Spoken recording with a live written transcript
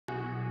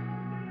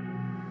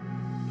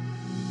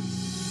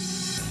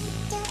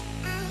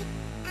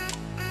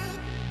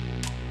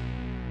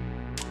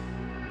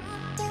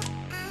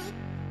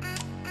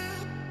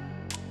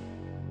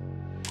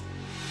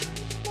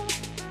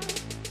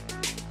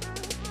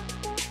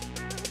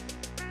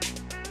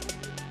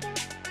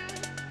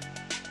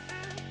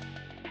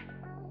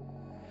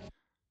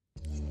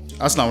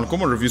अस्सलाम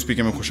वालेकुम और ReviewsPK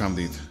में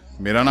खुशामदीद।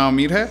 मेरा नाम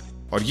अमीर है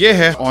और ये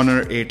है Honor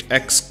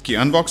 8X की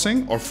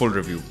अनबॉक्सिंग और फुल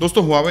रिव्यू।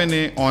 दोस्तों, Huawei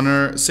ने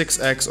Honor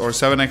 6X और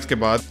 7X के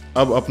बाद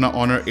अब अपना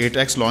Honor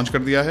 8X लॉन्च कर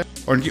दिया है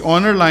और इनकी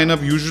Honor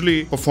lineup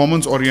usually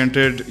performance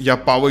oriented या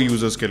पावर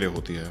यूजर्स के लिए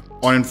होती है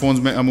और इन फोन्स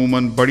में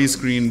अमूमन बड़ी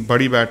स्क्रीन,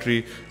 बड़ी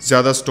बैटरी,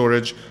 ज़्यादा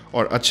स्टोरेज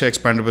और अच्छे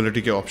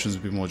एक्सपेंडेबिलिटी के ऑप्शंस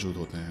भी मौजूद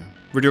होते हैं।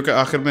 वीडियो के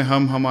आखिर में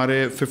हम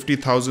हमारे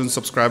 50,000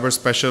 सब्सक्राइबर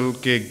स्पेशल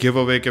के गिव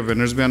अवे के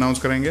विनर्स भी अनाउंस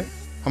करेंगे।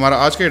 हमारा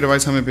आज का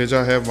डिवाइस हमें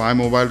भेजा है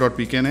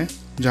mobile.pk ने,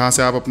 जहां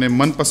से आप अपने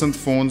मनपसंद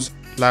फ़ोन्स,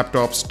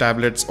 लैपटॉप्स,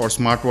 टैबलेट्स और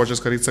स्मार्ट वॉचेस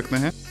खरीद सकते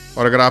हैं।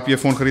 और अगर आप ये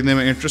फ़ोन खरीदने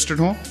में इंटरेस्टेड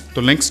हो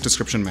तो लिंक्स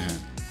डिस्क्रिप्शन में हैं।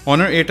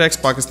 Honor 8X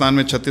पाकिस्तान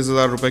में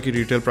 36,000 रुपये की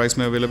रिटेल प्राइस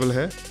में अवेलेबल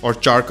है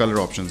और 4 कलर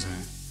ऑप्शंस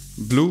हैं,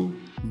 ब्लू,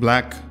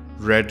 ब्लैक,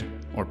 रेड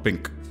और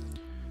पिंक।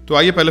 तो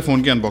आइए पहले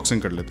फ़ोन की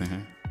अनबॉक्सिंग कर लेते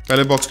हैं।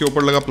 पहले बॉक्स के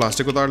ऊपर लगा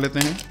प्लास्टिक उतार लेते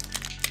हैं।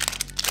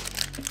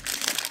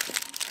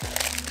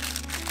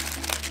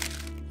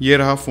 ये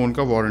रहा फ़ोन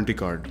का वारंटी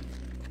कार्ड।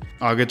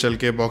 आगे चल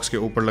के बॉक्स के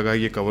ऊपर लगा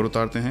ये कवर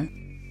उतारते हैं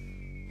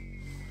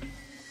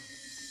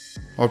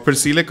और फिर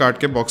सीले काट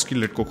के बॉक्स की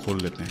लिड को खोल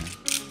लेते हैं।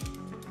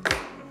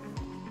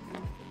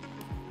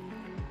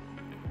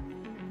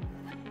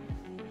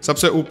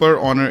 सबसे ऊपर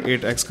Honor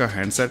 8X का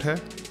हैंडसेट है।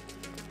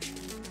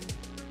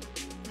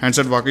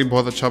 हैंडसेट वाकई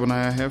बहुत अच्छा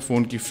बनाया है।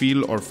 फ़ोन की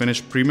फील और फिनिश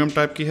प्रीमियम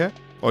टाइप की है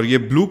और ये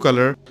ब्लू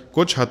कलर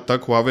कुछ हद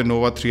तक Huawei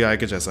Nova 3i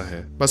के जैसा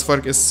है, बस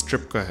फ़र्क इस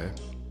स्ट्रिप का है।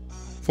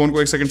 फ़ोन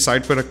को एक सेकंड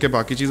साइड पर रख के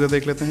बाकी चीज़ें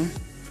देख लेते हैं।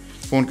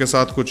 फ़ोन के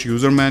साथ कुछ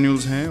यूज़र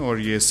मैनुअल्स हैं और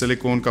ये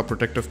सिलिकॉन का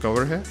प्रोटेक्टिव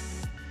कवर है।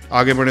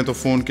 आगे बढ़े तो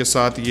फ़ोन के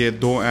साथ ये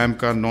 2 एम्प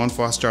का non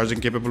fast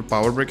charging capable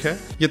power brick है।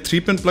 ये 3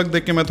 पिन प्लग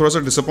देख के मैं थोड़ा सा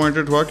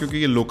डिसअपॉइंटेड हुआ क्योंकि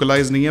ये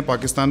लोकलाइज नहीं है।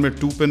 पाकिस्तान में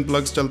 2 पिन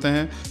प्लग्स चलते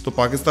हैं, तो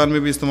पाकिस्तान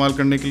में भी इस्तेमाल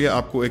करने के लिए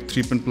आपको एक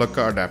 3 पिन प्लग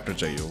का अडेप्टर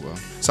चाहिए होगा।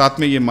 साथ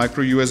में ये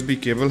माइक्रो USB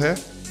केबल है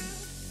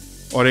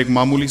और एक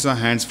मामूली सा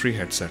हैंड्स फ्री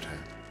हेडसेट है।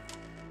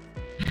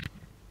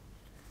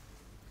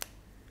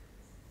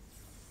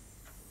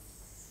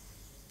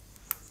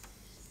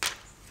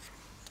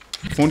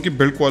 फ़ोन की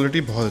बिल्ड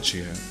क्वालिटी बहुत अच्छी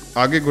है।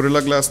 आगे गोरिल्ला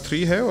ग्लास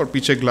 3 है और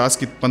पीछे ग्लास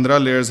की 15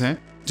 लेयर्स हैं,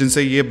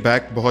 जिनसे ये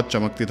बैक बहुत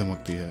चमकती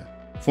धमकती है।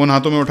 फ़ोन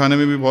हाथों में उठाने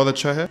में भी बहुत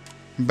अच्छा है।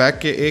 बैक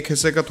के एक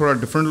हिस्से का थोड़ा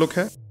डिफरेंट लुक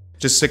है,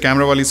 जिससे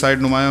कैमरा वाली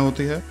साइड नुमायाँ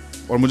होती है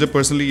और मुझे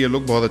पर्सनली ये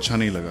लुक बहुत अच्छा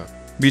नहीं लगा।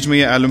 बीच में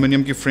ये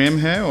एल्यूमिनियम की फ्रेम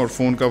है और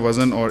फ़ोन का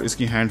वजन और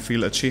इसकी हैंड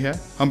फील अच्छी है।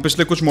 हम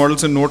पिछले कुछ मॉडल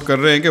से नोट कर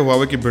रहे हैं कि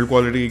Huawei की बिल्ड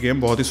क्वालिटी की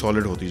गेम बहुत ही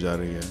सॉलिड होती जा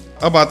रही है।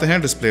 अब आते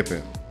हैं डिस्प्ले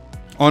पे।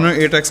 Honor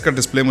 8X का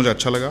डिस्प्ले मुझे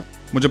अच्छा लगा।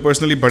 मुझे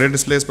पर्सनली बड़े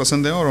डिस्प्लेस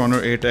पसंद हैं और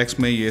Honor 8X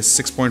में ये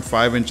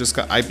 6.5 इंचेस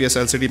का IPS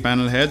LCD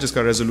पैनल है,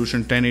 जिसका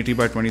रेजोल्यूशन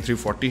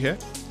 1080x2340 है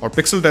और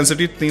पिक्सल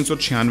डेंसिटी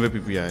 396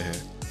 ppi है।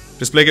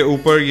 डिस्प्ले के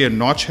ऊपर ये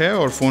नॉच है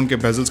और फ़ोन के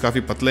बेजल्स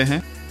काफ़ी पतले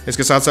हैं।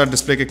 इसके साथ साथ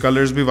डिस्प्ले के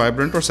कलर्स भी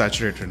वाइब्रेंट और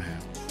सैचुरेटेड हैं।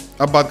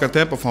 अब बात करते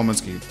हैं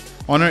परफॉर्मेंस की।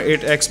 Honor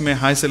 8X में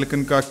हाई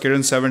सिलिकॉन का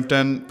Kirin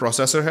 710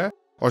 प्रोसेसर है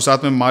और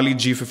साथ में Mali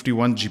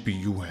G51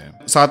 GPU है।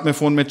 साथ में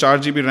फ़ोन में 4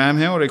 GB रैम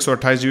है और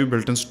 128 GB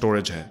बिल्ट इन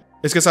स्टोरेज है।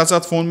 इसके साथ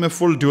साथ फ़ोन में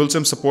फुल ड्यूल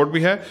सिम सपोर्ट भी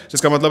है,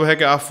 जिसका मतलब है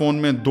कि आप फ़ोन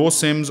में 2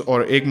 सिम्स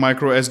और एक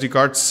माइक्रो SD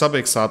कार्ड सब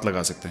एक साथ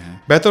लगा सकते हैं।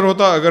 बेहतर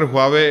होता अगर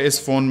Huawei इस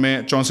फ़ोन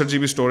में 64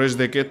 GB स्टोरेज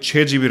देके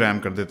 6 GB रैम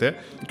कर देते,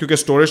 क्योंकि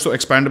स्टोरेज तो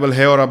एक्सपेंडेबल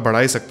है और आप बढ़ा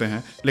ही सकते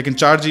हैं, लेकिन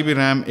 4 GB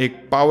रैम एक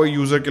पावर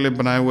यूज़र के लिए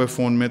बनाए हुए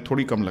फ़ोन में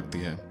थोड़ी कम लगती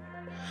है।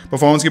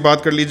 परफॉर्मेंस की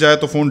बात कर ली जाए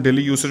तो फ़ोन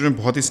डेली यूसेज में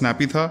बहुत ही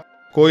स्नैपी था।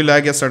 कोई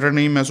लैग या स्टटर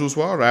नहीं महसूस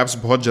हुआ और ऐप्स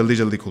बहुत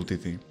जल्दी खुलती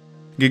थी।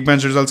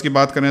 Geekbench रिजल्ट्स की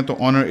बात करें तो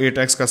Honor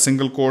 8X का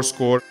सिंगल कोर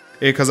स्कोर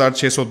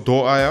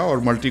 1602 आया और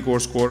मल्टी कोर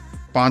स्कोर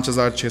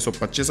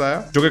 5625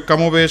 आया, जो कि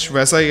कमोबेश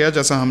वैसा ही है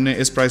जैसा हमने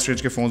इस प्राइस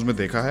रेंज के फोन्स में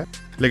देखा है।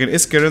 लेकिन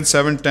इस Kirin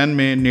 710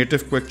 में नेटिव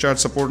क्विक चार्ज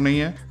सपोर्ट नहीं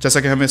है, जैसा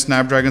कि हमें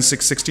Snapdragon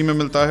 660 में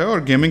मिलता है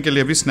और गेमिंग के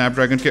लिए भी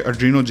Snapdragon के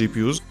Adreno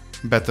GPUs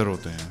बेहतर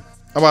होते हैं।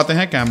 अब आते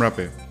हैं कैमरा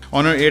पे।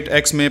 Honor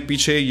 8X में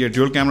पीछे ये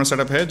ड्यूल कैमरा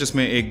सेटअप है,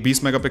 जिसमें एक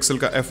 20 मेगापिक्सल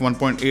का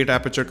f1.8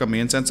 एपर्चर का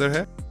मेन सेंसर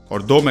है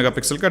और 2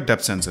 मेगापिक्सल का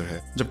डेप्थ सेंसर है,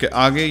 जबकि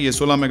आगे ये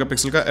 16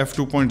 मेगापिक्सल का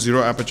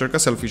f2.0 एपर्चर का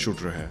सेल्फी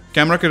शूटर है।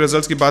 कैमरा के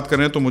रिजल्ट्स की बात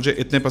करें तो मुझे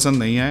इतने पसंद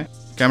नहीं आए।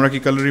 कैमरा की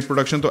कलर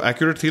रिप्रोडक्शन तो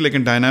एक्यूरेट थी,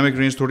 लेकिन डायनामिक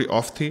रेंज थोड़ी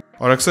ऑफ थी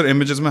और अक्सर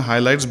इमेजेस में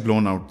हाईलाइट्स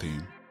ब्लोन आउट थी।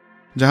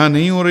 जहां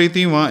नहीं हो रही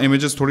थी वहां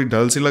इमेजेस थोड़ी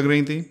डल सी लग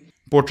रही थी।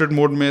 पोर्ट्रेट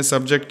मोड में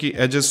सब्जेक्ट की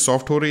एजेस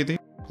सॉफ्ट हो रही थी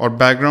और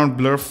बैकग्राउंड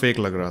ब्लर फेक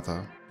लग रहा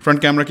था। फ्रंट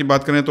कैमरा की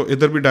बात करें तो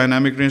इधर भी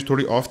डायनामिक रेंज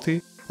थोड़ी ऑफ थी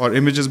और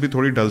इमेजेस भी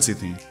थोड़ी डल सी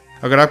थी।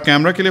 अगर आप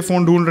कैमरा के लिए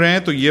फ़ोन ढूंढ रहे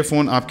हैं तो ये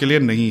फ़ोन आपके लिए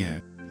नहीं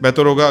है।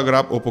 बेहतर होगा अगर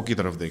आप ओप्पो की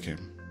तरफ देखें।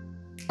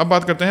 अब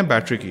बात करते हैं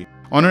बैटरी की।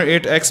 Honor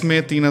 8X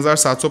में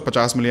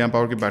 3750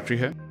 mAh की बैटरी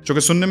है, जो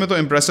कि सुनने में तो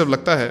इंप्रेसिव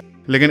लगता है,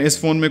 लेकिन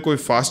इस फ़ोन में कोई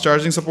फास्ट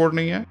चार्जिंग सपोर्ट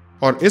नहीं है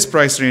और इस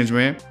प्राइस रेंज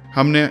में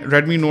हमने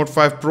Redmi Note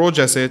 5 Pro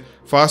जैसे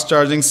फास्ट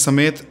चार्जिंग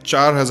समेत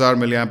 4000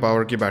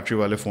 mAh की बैटरी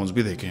वाले फ़ोन्स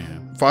भी देखे हैं।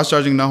 फास्ट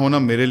चार्जिंग ना होना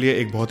मेरे लिए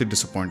एक बहुत ही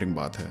डिसअपॉइंटिंग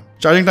बात है।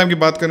 चार्जिंग टाइम की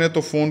बात करें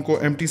तो फ़ोन को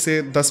एम्प्टी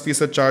से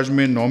 10% चार्ज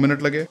में 9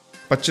 मिनट लगे,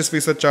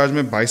 25% चार्ज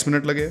में 22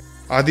 मिनट लगे,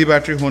 आधी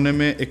बैटरी होने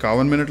में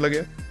 51 मिनट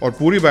लगे और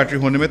पूरी बैटरी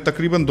होने में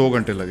तकरीबन 2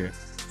 घंटे लगे।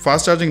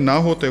 फास्ट चार्जिंग ना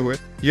होते हुए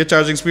ये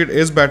चार्जिंग स्पीड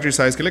इस बैटरी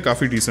साइज के लिए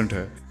काफ़ी डिसेंट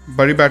है।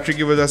 बड़ी बैटरी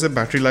की वजह से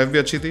बैटरी लाइफ भी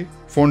अच्छी थी।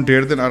 फ़ोन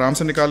 1.5 दिन आराम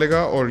से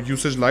निकालेगा और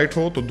यूसेज लाइट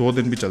हो तो 2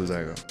 दिन भी चल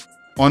जाएगा।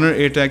 Honor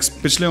 8X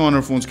पिछले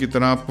Honor फोन्स की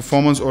तरह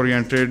परफॉर्मेंस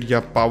ओरिएंटेड या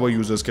पावर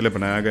यूजर्स के लिए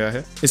बनाया गया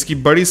है। इसकी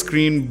बड़ी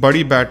स्क्रीन,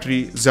 बड़ी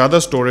बैटरी, ज्यादा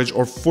स्टोरेज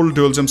और फुल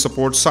ड्यूल सिम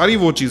सपोर्ट सारी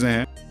वो चीजें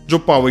हैं जो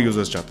पावर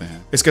यूजर्स चाहते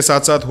हैं। इसके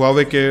साथ साथ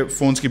Huawei के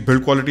फोन्स की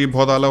बिल्ड क्वालिटी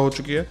बहुत आला हो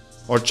चुकी है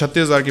और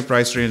 36,000 की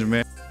प्राइस रेंज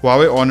में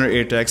Huawei Honor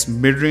 8X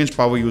mid range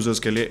power users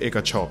के लिए एक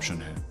अच्छा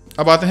ऑप्शन है।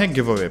 अब आते हैं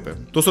गिव अवे पे।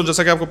 दोस्तों,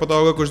 जैसा कि आपको पता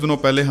होगा, कुछ दिनों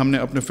पहले हमने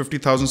अपने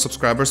 50,000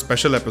 सब्सक्राइबर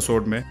स्पेशल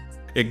एपिसोड में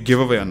एक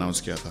गिव अवे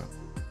अनाउंस किया था।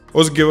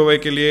 उस गिव अवे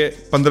के लिए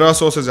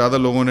 1500 से ज्यादा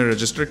लोगों ने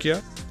रजिस्टर किया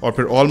और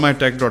फिर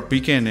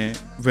allmytech.pk ने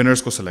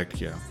विनर्स को सिलेक्ट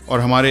किया। और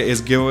हमारे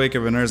इस गिव अवे के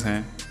विनर्स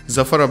हैं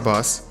जफर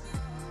अब्बास,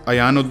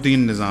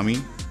 अयानुद्दीन निज़ामी,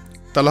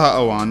 तलहा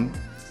अवान,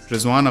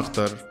 रिजवान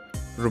अख्तर,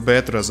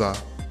 रुबैत रज़ा,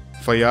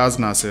 फयाज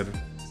नासिर,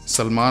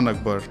 सलमान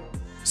अकबर,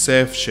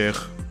 सैफ शेख,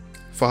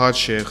 फहद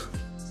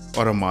शेख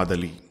और अमाद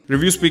अली।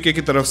 ReviewsPK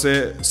की तरफ से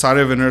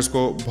सारे विनर्स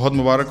को बहुत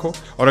मुबारक हो,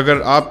 और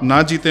अगर आप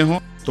ना जीते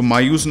हो तो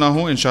मायूस ना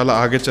हो, इंशाल्लाह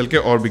आगे चल के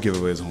और भी गिव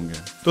अवेज होंगे।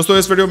 दोस्तों,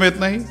 इस वीडियो में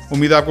इतना ही।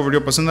 उम्मीद है आपको वीडियो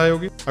पसंद आई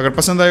होगी। अगर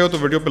पसंद आई हो तो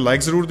वीडियो पे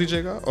लाइक जरूर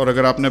दीजिएगा, और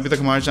अगर आपने अभी तक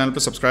हमारे चैनल पे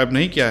सब्सक्राइब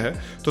नहीं किया है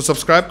तो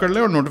सब्सक्राइब कर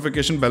लें और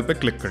नोटिफिकेशन बेल पे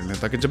क्लिक कर लें,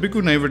 ताकि जब भी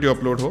कोई नई वीडियो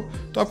अपलोड हो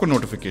तो आपको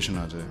नोटिफिकेशन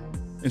आ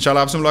जाए।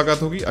 इंशाल्लाह आपसे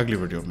मुलाकात होगी अगली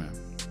वीडियो में।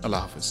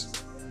 अल्लाह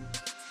हाफिज।